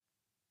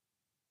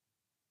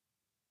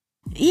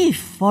If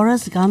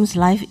Forrest Gump's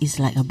life is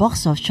like a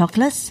box of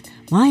chocolates,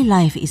 my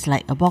life is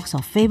like a box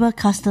of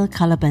Faber-Castell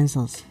color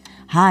pencils.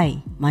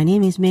 Hi, my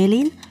name is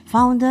Maylene,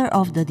 founder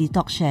of The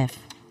Detox Chef.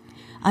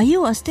 Are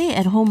you a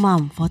stay-at-home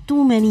mom for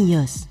too many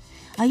years?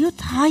 Are you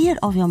tired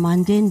of your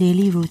mundane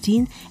daily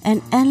routine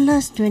and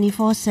endless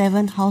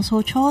 24/7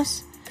 household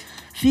chores?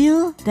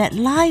 Feel that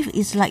life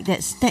is like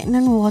that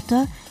stagnant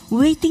water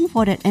waiting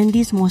for that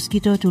Andes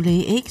mosquito to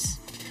lay eggs?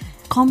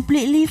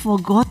 Completely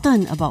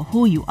forgotten about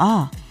who you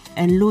are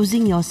and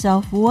losing your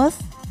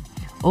self-worth?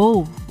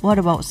 Oh, what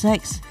about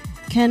sex?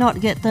 Cannot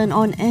get turned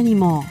on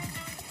anymore.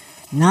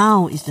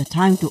 Now is the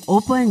time to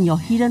open your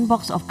hidden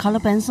box of color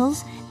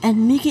pencils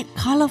and make it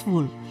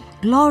colorful,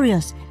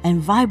 glorious,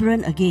 and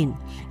vibrant again.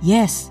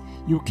 Yes,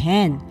 you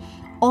can.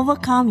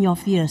 Overcome your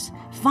fears,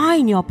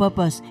 find your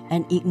purpose,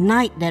 and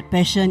ignite that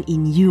passion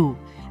in you.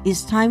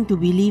 It's time to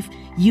believe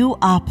you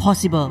are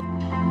possible.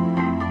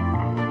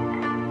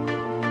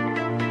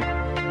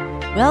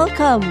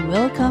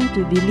 Welcome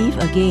to Believe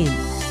Again.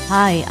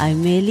 Hi,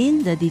 I'm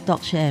Maylene, the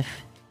Detox Chef.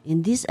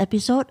 In this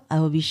episode, I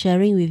will be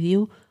sharing with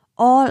you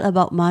all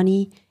about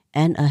money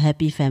and a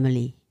happy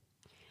family.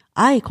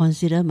 I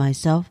consider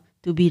myself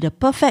to be the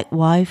perfect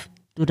wife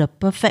to the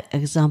perfect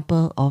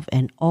example of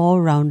an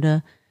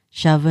all-rounder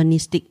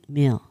chauvinistic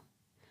male.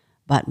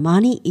 But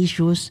money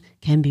issues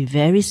can be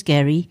very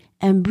scary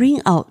and bring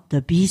out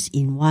the beast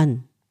in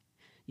one.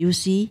 You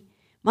see,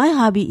 my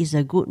hubby is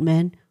a good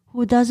man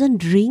who doesn't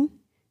drink,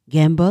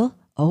 gamble,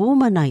 or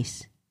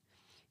womanize.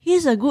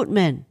 He's a good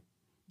man.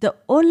 The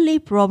only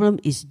problem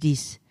is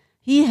this.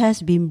 He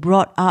has been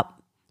brought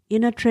up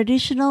in a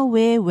traditional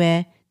way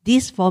where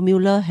this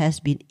formula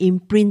has been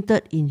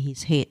imprinted in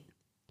his head.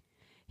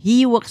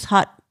 He works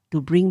hard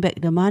to bring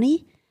back the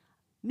money.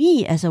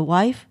 Me as a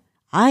wife,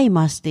 I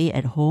must stay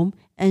at home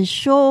and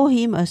show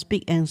him a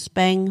spick and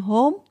span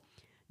home,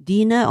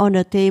 dinner on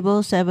the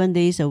table 7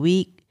 days a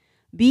week,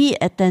 be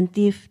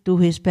attentive to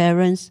his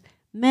parents,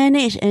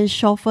 manage and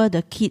chauffeur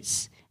the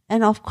kids,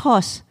 and of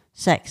course,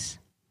 sex.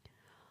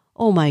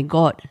 Oh my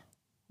God,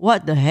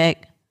 what the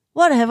heck?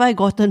 What have I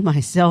gotten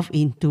myself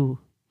into?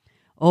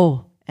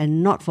 Oh,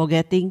 and not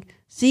forgetting,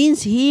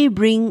 since he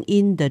bring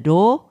in the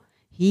dough,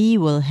 he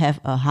will have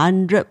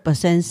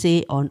 100%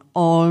 say on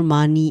all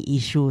money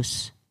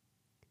issues.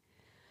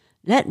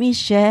 Let me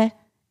share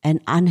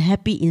an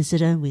unhappy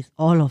incident with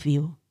all of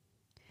you.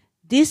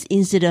 This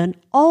incident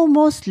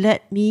almost led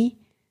me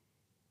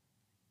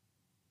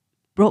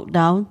broke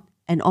down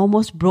and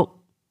almost broke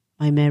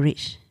my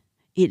marriage.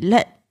 It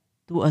led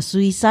to a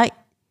suicide,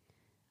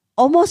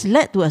 almost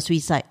led to a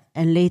suicide,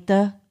 and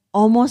later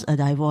almost a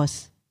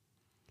divorce.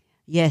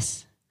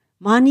 Yes,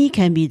 money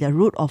can be the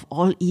root of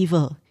all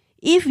evil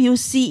if you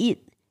see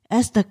it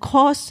as the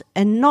cause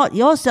and not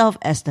yourself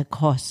as the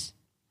cause.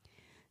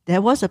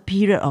 There was a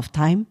period of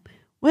time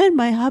when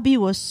my hubby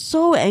was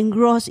so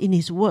engrossed in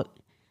his work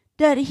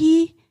that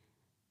he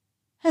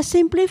has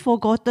simply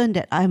forgotten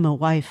that I'm a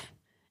wife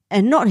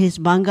and not his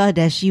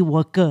Bangladeshi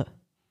worker.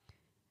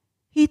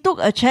 He took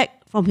a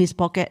check from his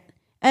pocket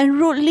and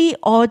rudely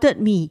ordered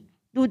me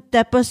to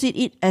deposit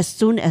it as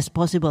soon as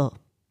possible.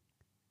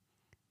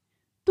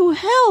 To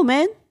hell,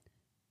 man,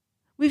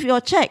 with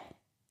your check.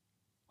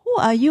 Who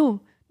are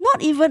you?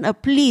 Not even a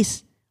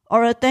please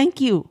or a thank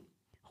you.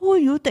 Who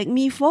you take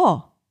me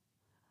for?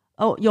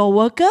 Oh, your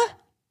worker?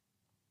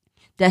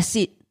 That's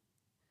it.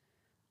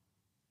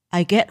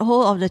 I get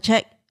hold of the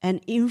check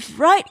and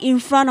right in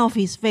front of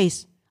his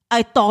face,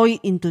 I tore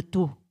it into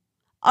two,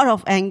 out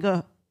of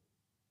anger.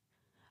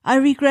 I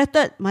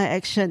regretted my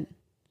action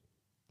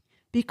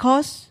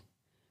because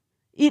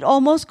it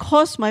almost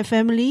caused my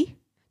family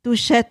to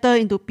shatter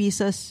into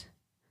pieces.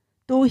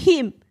 To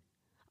him,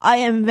 I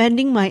am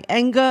venting my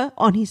anger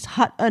on his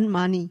hard-earned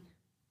money.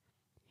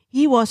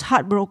 He was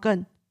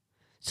heartbroken,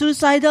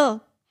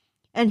 suicidal,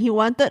 and he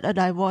wanted a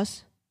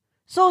divorce.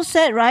 So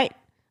sad, right?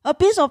 A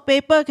piece of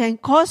paper can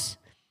cause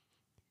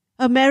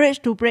a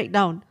marriage to break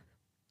down.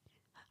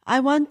 I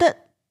wanted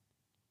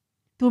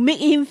to make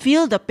him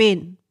feel the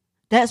pain.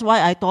 That's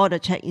why I tore the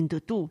check into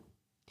two.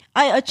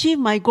 I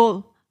achieved my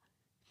goal.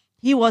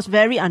 He was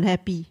very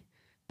unhappy,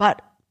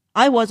 but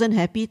I wasn't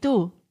happy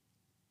too,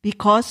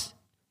 because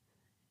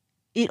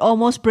it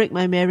almost broke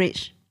my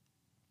marriage.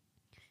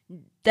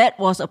 That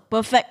was a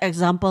perfect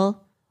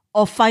example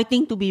of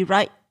fighting to be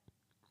right.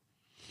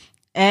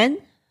 And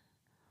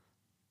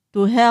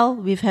to hell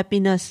with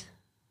happiness.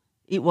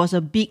 It was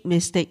a big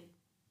mistake.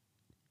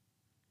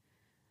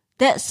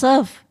 That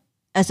served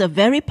as a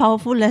very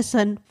powerful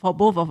lesson for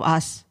both of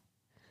us,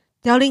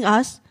 telling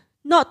us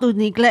not to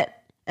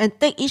neglect and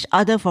take each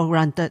other for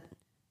granted.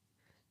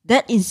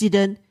 That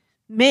incident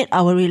made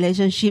our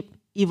relationship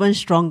even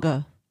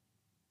stronger.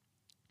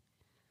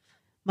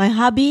 My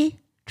hubby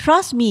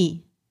trusts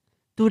me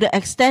to the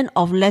extent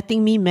of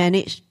letting me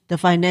manage the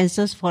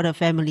finances for the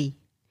family.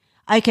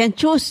 I can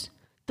choose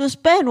to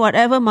spend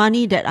whatever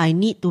money that I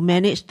need to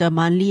manage the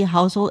monthly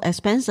household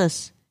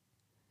expenses.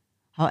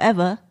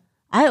 However,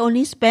 I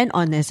only spend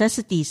on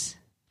necessities.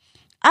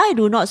 I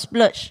do not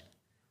splurge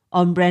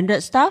on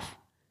branded stuff,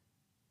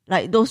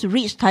 like those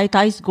rich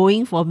tai-tais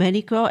going for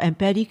manicure and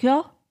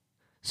pedicure.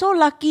 So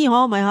lucky,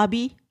 my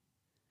hubby.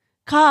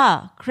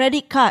 Car,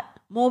 credit card,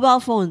 mobile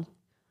phone,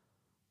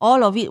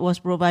 all of it was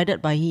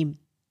provided by him.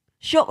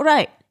 Shiok,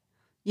 right?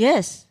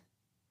 Yes,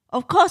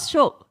 of course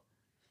shiok.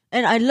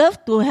 And I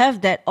love to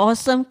have that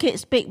awesome Kate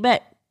Spade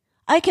bag.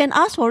 I can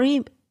ask for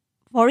it,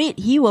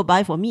 he will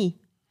buy for me.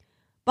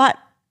 But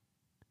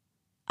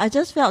I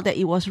just felt that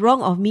it was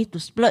wrong of me to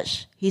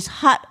splurge his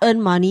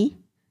hard-earned money,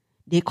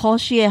 they call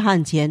血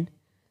汗钱,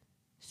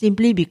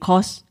 simply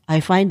because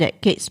I find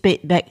that Kate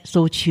Spade bag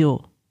so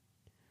chill.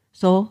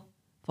 So,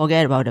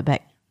 forget about the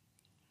bag.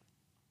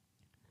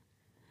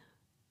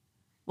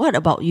 What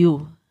about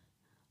you?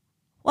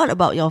 What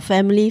about your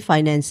family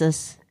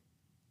finances?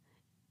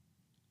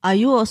 Are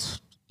you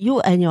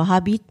and your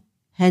hubby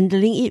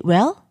handling it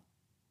well?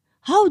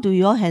 How do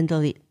you all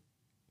handle it?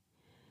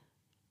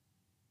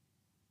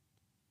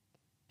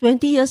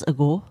 20 years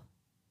ago,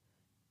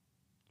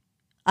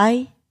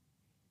 I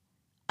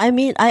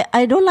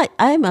don't like,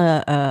 I'm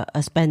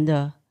a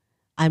spender.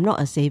 I'm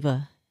not a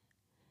saver.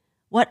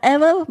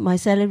 Whatever my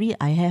salary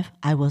I have,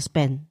 I will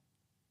spend.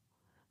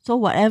 So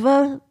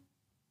whatever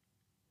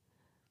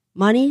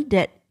money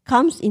that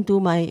comes into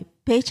my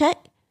paycheck,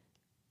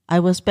 I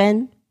will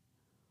spend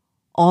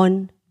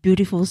on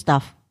beautiful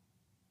stuff.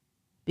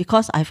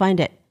 Because I find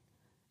that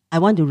I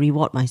want to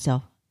reward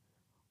myself.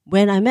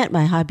 When I met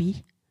my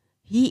hubby,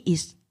 he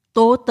is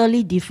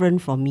totally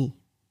different from me.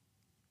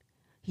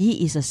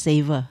 He is a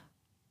saver.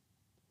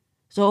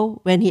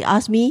 So when he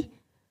asked me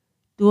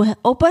to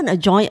open a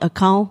joint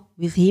account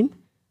with him,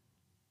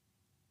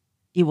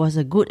 it was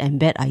a good and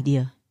bad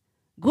idea.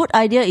 Good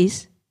idea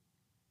is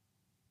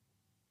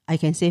I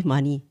can save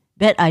money.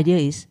 Bad idea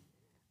is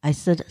I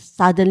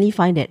suddenly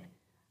find that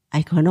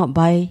I cannot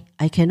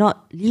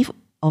live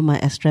on my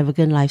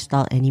extravagant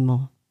lifestyle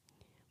anymore.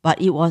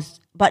 But it was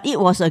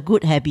a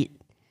good habit.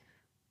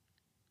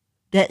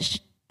 That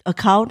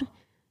account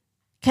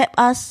kept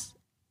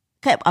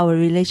our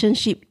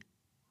relationship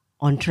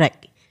on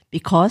track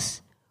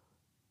because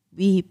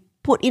we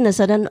put in a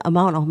certain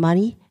amount of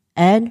money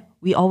and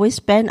we always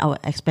spend our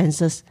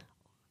expenses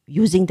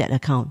using that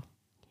account.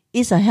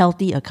 It's a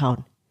healthy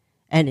account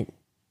and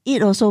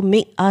it also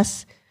makes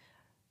us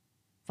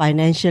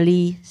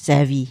financially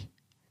savvy.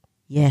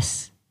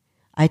 Yes,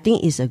 I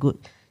think it's a good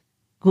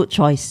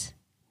choice.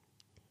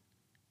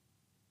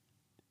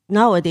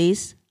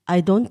 Nowadays,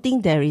 I don't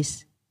think there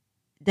is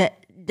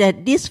that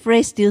this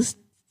phrase still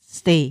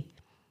stay.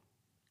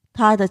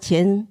 他的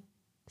钱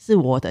是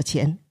我的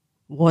钱，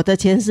我的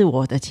钱是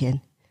我的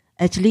钱.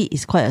 Actually,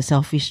 it's quite a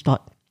selfish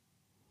thought.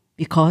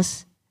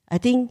 Because I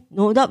think,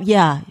 no doubt,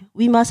 yeah,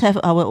 we must have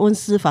our own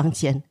私房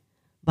钱.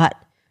 But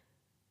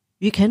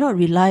we cannot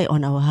rely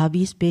on our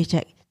hubby's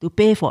paycheck to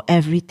pay for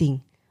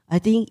everything. I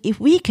think if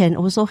we can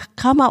also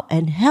come out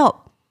and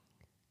help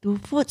to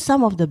foot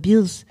some of the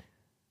bills,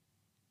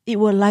 it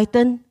will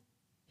lighten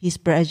his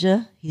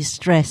pressure, his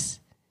stress,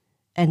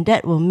 and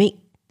that will make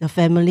the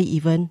family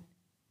even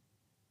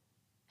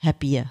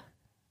happier.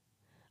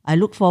 I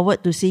look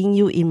forward to seeing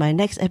you in my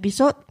next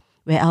episode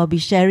where I'll be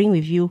sharing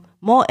with you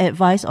more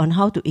advice on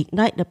how to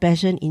ignite the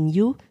passion in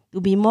you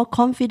to be more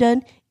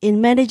confident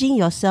in managing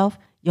yourself,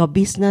 your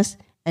business,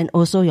 and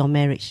also your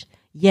marriage.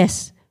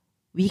 Yes,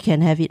 we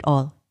can have it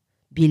all.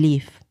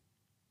 Believe.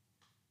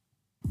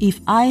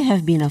 If I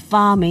have been a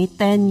farmer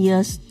 10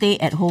 years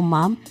stay-at-home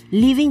mom,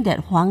 living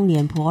that Huang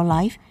Nian Po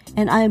life,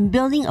 and I am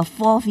building a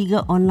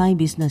 4-figure online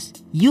business,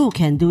 you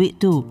can do it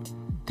too.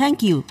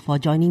 Thank you for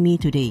joining me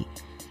today.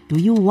 Do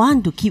you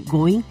want to keep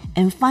going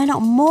and find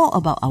out more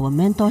about our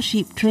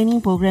mentorship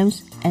training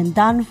programs and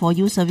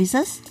done-for-you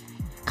services?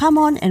 Come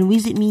on and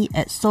visit me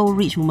at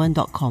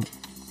soulrichwoman.com.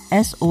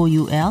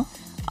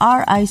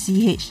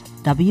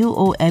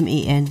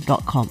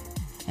 soulrichwoman.com.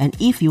 And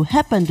if you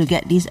happen to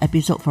get this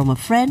episode from a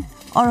friend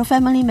or a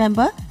family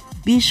member,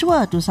 be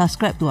sure to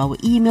subscribe to our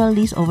email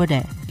list over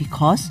there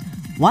because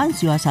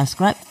once you are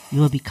subscribed, you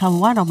will become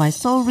one of my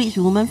Soul Rich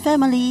Woman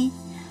family.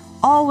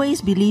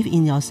 Always believe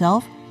in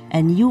yourself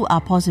and you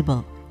are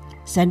possible.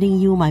 Sending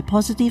you my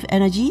positive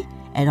energy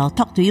and I'll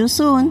talk to you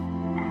soon.